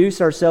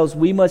reproduce ourselves,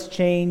 we must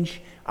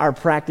change our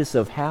practice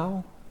of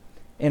how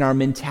and our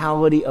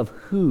mentality of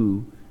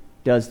who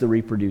does the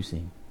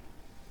reproducing.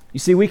 You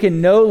see, we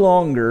can no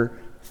longer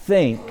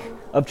think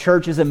of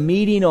church as a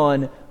meeting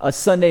on a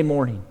Sunday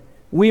morning.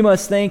 We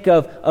must think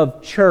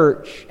of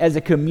church as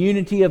a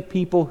community of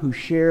people who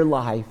share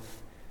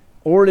life,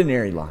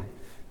 ordinary life.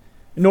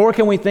 Nor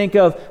can we think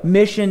of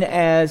mission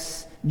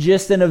as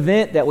just an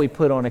event that we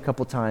put on a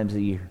couple times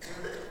a year.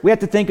 We have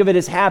to think of it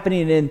as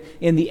happening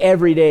in the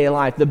everyday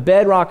life. The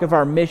bedrock of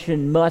our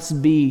mission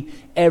must be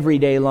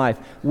everyday life.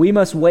 We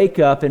must wake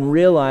up and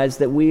realize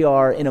that we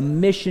are in a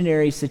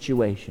missionary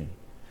situation.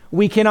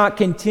 We cannot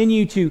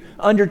continue to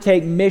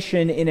undertake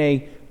mission in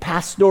a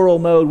pastoral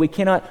mode. We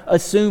cannot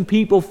assume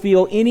people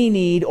feel any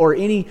need or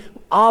any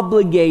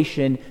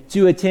obligation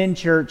to attend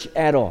church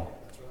at all.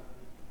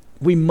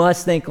 We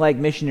must think like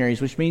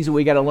missionaries, which means that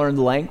we got to learn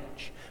the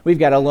language. We've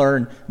got to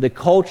learn the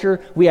culture.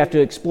 We have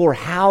to explore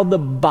how the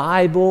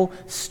Bible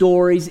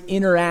stories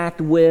interact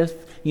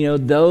with,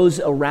 those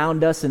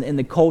around us and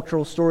the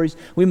cultural stories.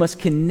 We must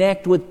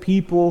connect with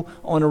people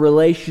on a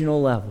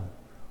relational level.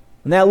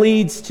 And that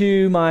leads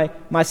to my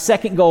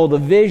second goal, the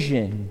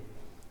vision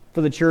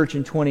for the church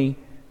in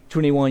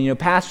 2021.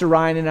 Pastor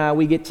Ryan and I,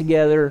 we get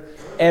together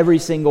every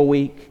single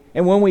week.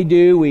 And when we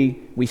do,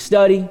 we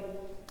study,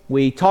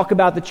 we talk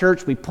about the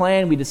church, we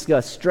plan, we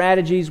discuss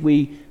strategies,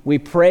 we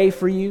pray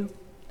for you.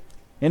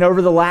 And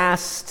over the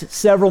last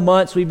several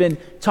months, we've been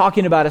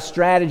talking about a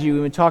strategy.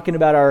 We've been talking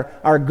about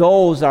our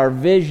goals, our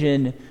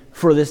vision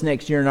for this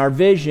next year. And our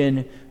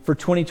vision for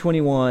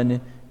 2021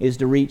 is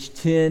to reach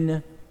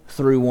 10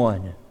 through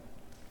 1.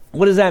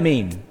 What does that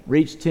mean?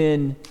 Reach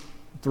 10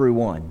 through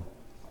 1.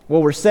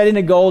 Well, we're setting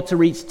a goal to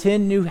reach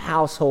 10 new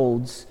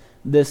households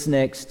this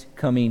next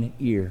coming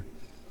year.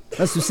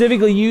 I'm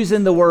specifically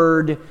using the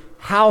word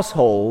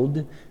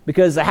household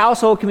because a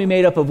household can be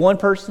made up of one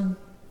person,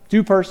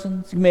 two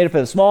persons. It can be made up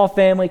of a small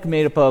family. It can be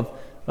made up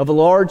of a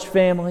large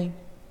family.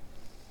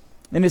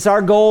 And it's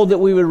our goal that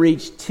we would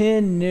reach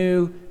 10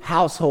 new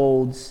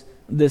households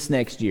this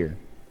next year.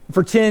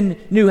 For 10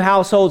 new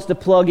households to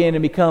plug in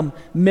and become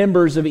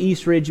members of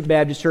East Ridge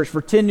Baptist Church.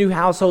 For 10 new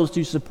households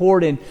to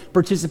support and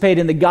participate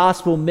in the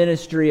gospel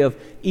ministry of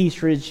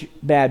East Ridge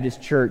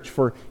Baptist Church.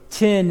 For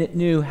 10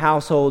 new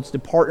households to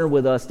partner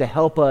with us to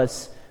help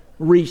us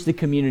reach the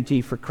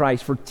community for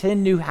Christ. For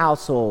 10 new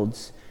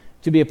households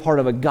to be a part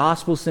of a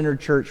gospel-centered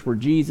church where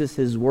Jesus,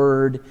 His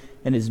Word,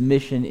 and His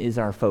mission is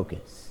our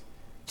focus.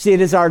 See,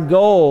 it is our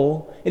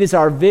goal, it is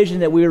our vision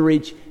that we will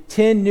reach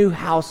 10 new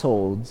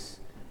households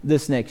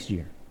this next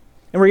year.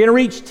 And we're going to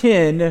reach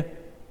 10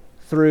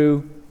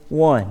 through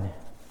 1.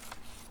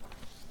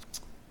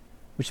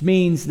 Which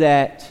means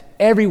that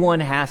everyone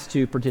has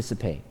to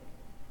participate.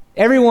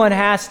 Everyone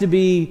has to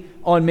be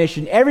on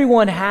mission.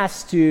 Everyone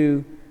has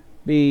to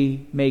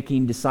be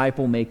making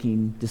disciples.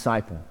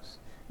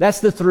 That's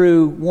the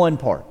through 1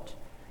 part.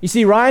 You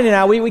see, Ryan and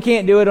I, we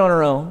can't do it on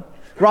our own.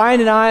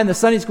 Ryan and I and the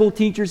Sunday school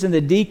teachers and the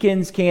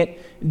deacons can't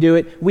do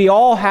it. We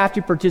all have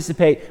to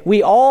participate.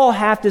 We all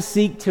have to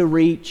seek to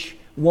reach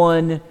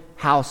one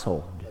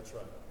household. That's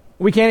right.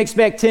 We can't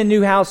expect 10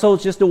 new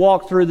households just to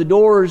walk through the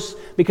doors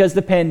because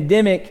the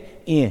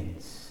pandemic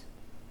ends.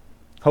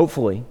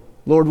 Hopefully,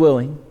 Lord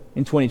willing,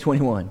 in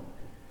 2021.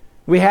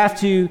 We have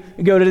to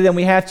go to them.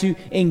 We have to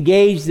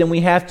engage them.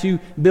 We have to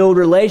build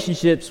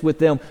relationships with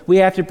them. We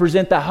have to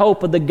present the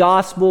hope of the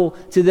gospel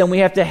to them. We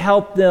have to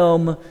help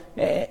them.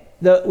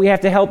 We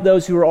have to help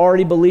those who are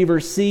already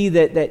believers see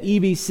that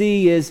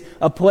EBC is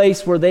a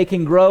place where they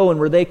can grow and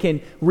where they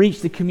can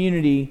reach the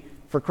community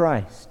for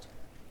Christ.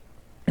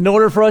 In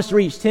order for us to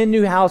reach 10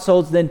 new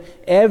households, then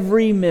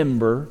every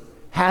member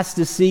has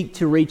to seek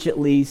to reach at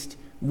least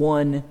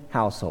one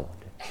household.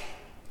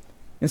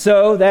 And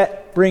so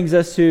that brings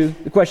us to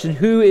the question,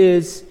 who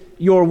is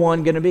your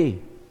one going to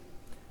be?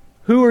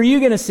 Who are you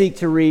going to seek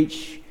to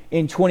reach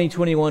in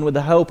 2021 with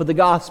the hope of the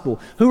gospel?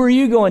 Who are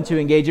you going to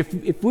engage?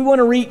 If we want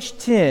to reach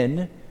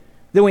 10,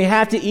 then we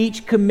have to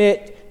each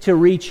commit to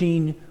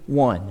reaching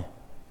one.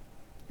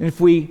 And if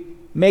we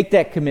make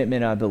that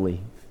commitment, I believe,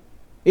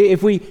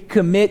 if we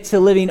commit to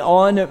living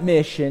on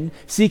mission,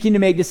 seeking to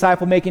make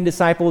making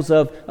disciples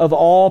of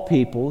all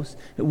peoples,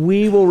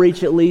 we will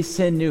reach at least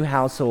 10 new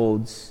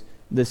households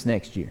this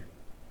next year.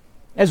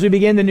 As we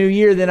begin the new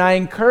year, then I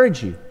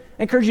encourage you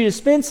to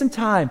spend some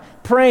time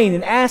praying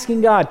and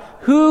asking God,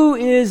 who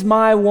is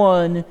my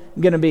one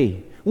going to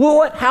be? Well,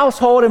 what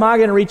household am I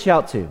going to reach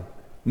out to?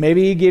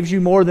 Maybe He gives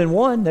you more than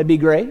one. That'd be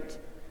great,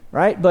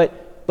 right? But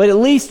at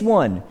least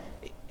one.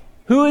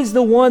 Who is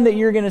the one that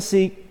you're going to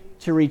seek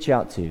to reach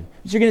out to?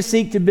 That you're going to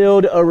seek to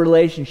build a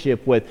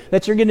relationship with?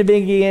 That you're going to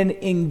begin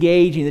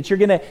engaging? That you're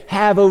going to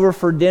have over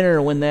for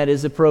dinner when that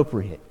is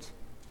appropriate?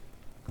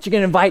 That you're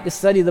going to invite to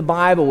study the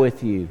Bible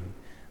with you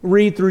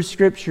read through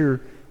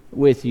Scripture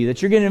with you,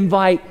 that you're going to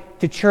invite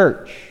to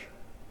church.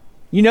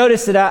 You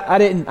notice that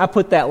I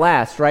put that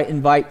last, right?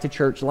 Invite to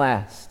church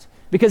last.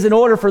 Because in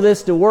order for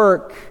this to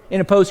work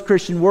in a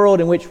post-Christian world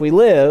in which we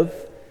live,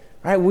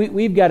 right,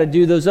 we've got to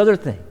do those other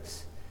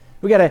things.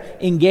 We've got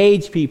to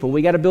engage people.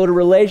 We've got to build a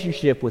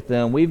relationship with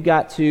them. We've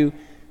got to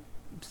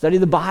study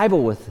the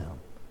Bible with them.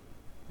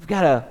 We've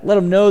got to let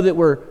them know that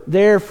we're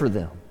there for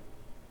them.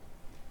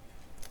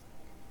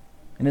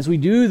 And as we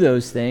do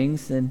those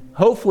things, then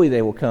hopefully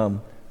they will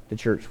come to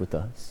church with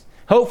us.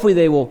 Hopefully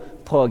they will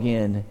plug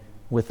in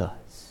with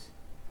us.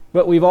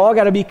 But we've all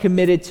got to be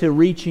committed to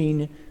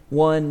reaching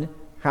one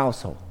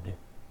household.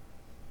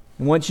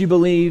 And once you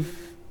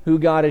believe who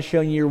God has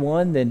shown you you're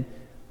one, then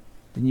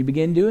you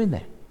begin doing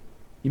that.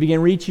 You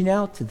begin reaching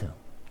out to them.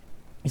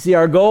 You see,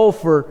 our goal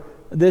for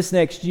this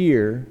next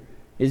year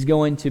is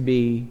going to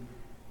be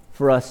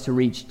for us to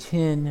reach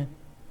 10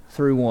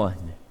 through 1.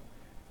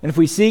 And if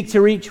we seek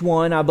to reach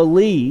 1, I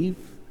believe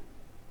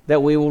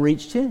that we will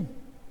reach 10.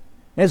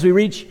 As we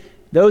reach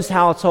those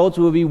households,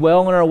 we will be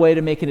well on our way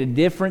to making a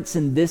difference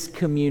in this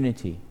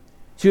community,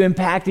 to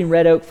impacting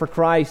Red Oak for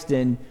Christ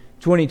in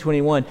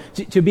 2021,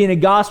 to being a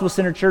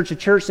gospel-centered church, a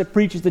church that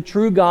preaches the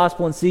true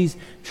gospel and sees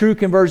true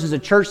conversions, a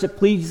church that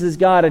pleases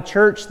God, a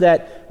church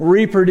that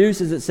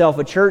reproduces itself,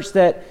 a church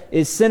that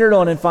is centered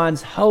on and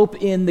finds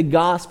hope in the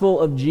gospel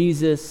of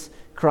Jesus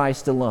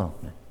Christ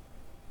alone.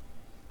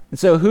 And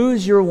so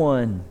who's your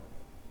one?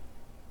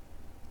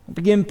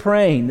 Begin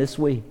praying this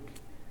week.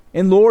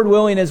 And Lord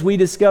willing, as we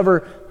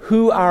discover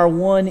who our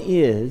one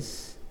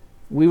is,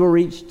 we will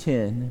reach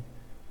 10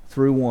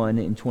 through 1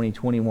 in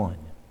 2021.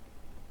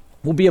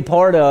 We'll be a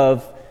part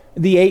of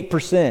the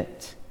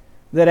 8%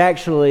 that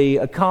actually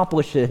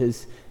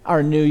accomplishes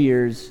our New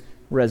Year's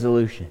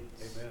resolutions.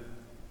 Amen.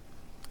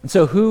 And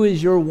so who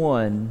is your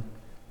one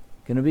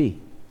going to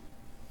be?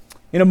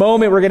 In a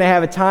moment, we're going to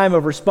have a time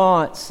of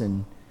response.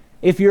 And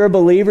if you're a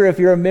believer, if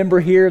you're a member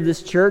here of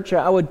this church,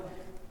 I would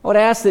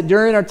ask that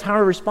during our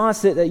time of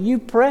response that you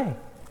pray.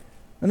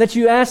 And that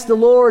you ask the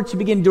Lord to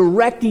begin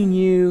directing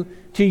you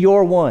to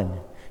your one.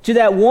 To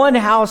that one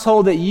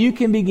household that you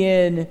can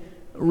begin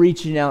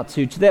reaching out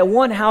to that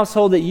one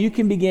household that you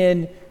can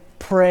begin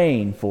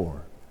praying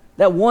for,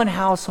 that one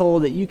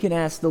household that you can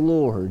ask the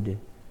Lord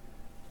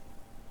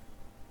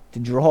to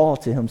draw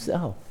to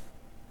Himself,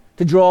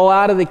 to draw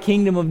out of the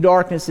kingdom of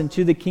darkness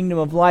into the kingdom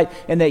of light,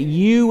 and that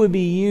you would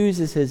be used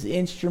as His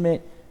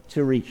instrument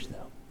to reach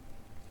them.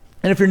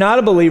 And if you're not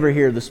a believer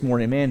here this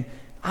morning, man,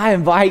 I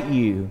invite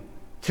you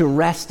to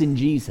rest in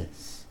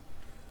Jesus,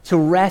 to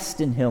rest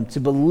in Him, to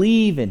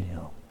believe in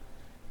Him,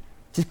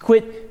 to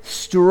quit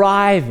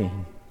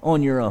striving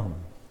on your own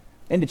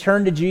and to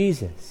turn to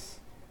Jesus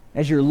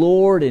as your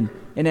Lord and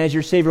as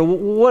your Savior.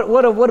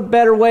 What a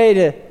better way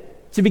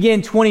to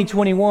begin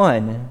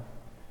 2021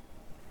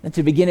 than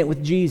to begin it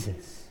with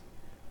Jesus,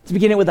 to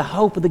begin it with the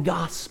hope of the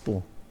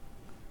gospel,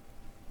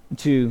 and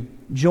to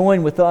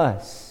join with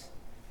us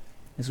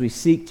as we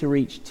seek to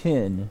reach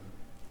 10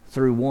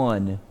 through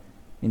 1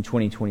 in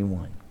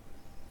 2021.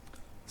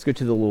 Let's go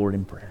to the Lord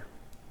in prayer.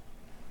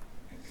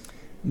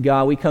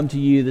 God, we come to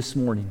you this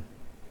morning,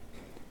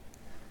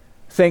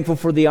 thankful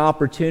for the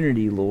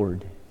opportunity,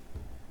 Lord,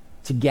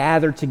 to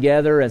gather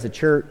together as a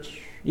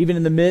church, even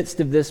in the midst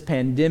of this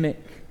pandemic,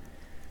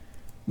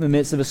 in the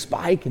midst of a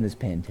spike in this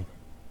pandemic.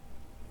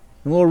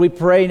 And Lord, we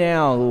pray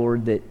now,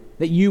 Lord, that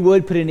you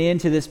would put an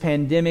end to this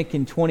pandemic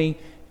in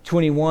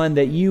 2021,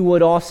 that you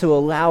would also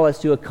allow us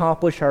to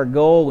accomplish our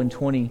goal in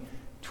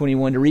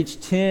 2021, to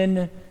reach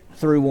 10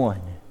 through 1.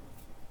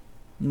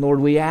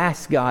 Lord, we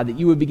ask, God, that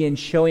you would begin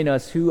showing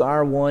us who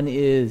our one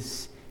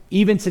is.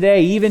 Even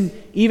today,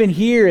 even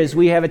here as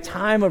we have a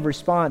time of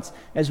response,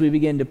 as we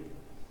begin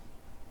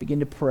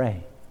to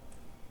pray.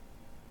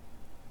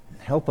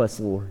 Help us,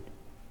 Lord.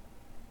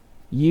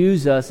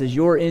 Use us as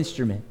your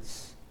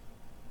instruments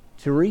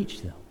to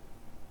reach them.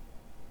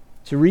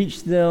 To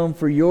reach them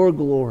for your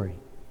glory.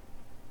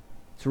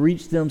 To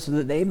reach them so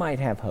that they might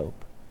have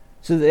hope.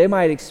 So that they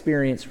might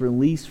experience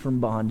release from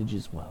bondage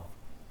as well.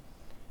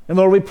 And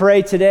Lord, we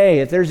pray today,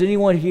 if there's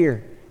anyone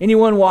here,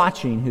 anyone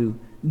watching who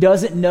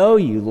doesn't know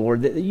you,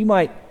 Lord, that you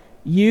might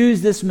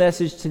use this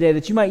message today,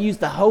 that you might use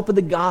the hope of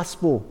the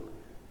gospel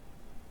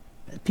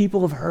that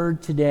people have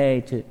heard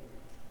today to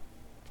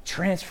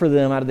transfer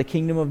them out of the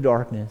kingdom of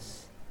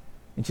darkness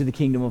into the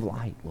kingdom of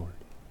light, Lord,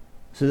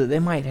 so that they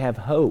might have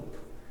hope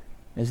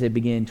as they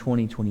begin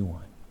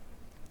 2021.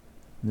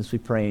 And this we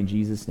pray in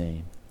Jesus'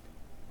 name.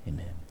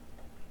 Amen.